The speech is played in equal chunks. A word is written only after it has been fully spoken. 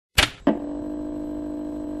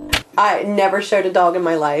I never showed a dog in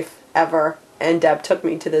my life, ever. And Deb took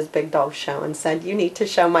me to this big dog show and said, you need to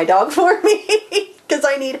show my dog for me because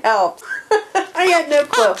I need help. I had no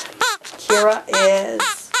clue. Kiera is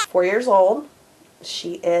 4 years old.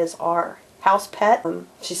 She is our house pet.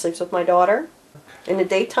 She sleeps with my daughter. In the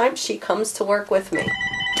daytime, she comes to work with me.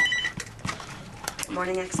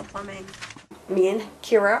 Morning Exit Plumbing. Me and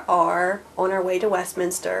Kiera are on our way to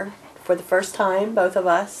Westminster for the first time, both of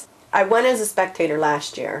us. I went as a spectator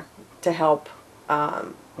last year to help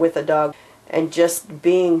with a dog. And just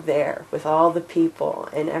being there with all the people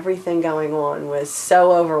and everything going on was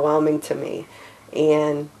so overwhelming to me.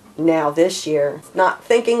 And now this year, not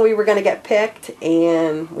thinking we were going to get picked,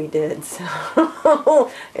 and we did.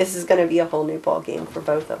 So this is going to be a whole new ball game for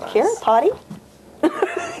both of us. Here, potty?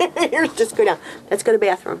 Here, just go down. Let's go to the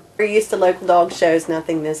bathroom. We're used to local dog shows,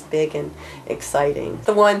 nothing this big and exciting.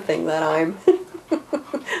 The one thing that I'm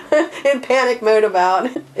in panic mode about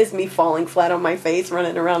is me falling flat on my face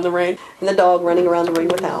running around the ring and the dog running around the ring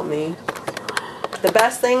without me. The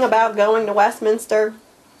best thing about going to Westminster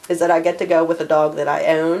is that I get to go with a dog that I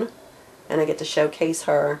own, and I get to showcase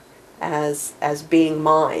her as being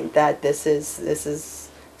mine, that this is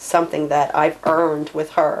something that I've earned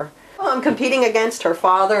with her. Well, I'm competing against her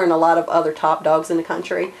father and a lot of other top dogs in the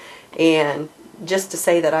country, and just to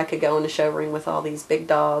say that I could go in the show ring with all these big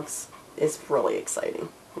dogs is really exciting.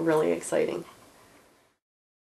 Really exciting.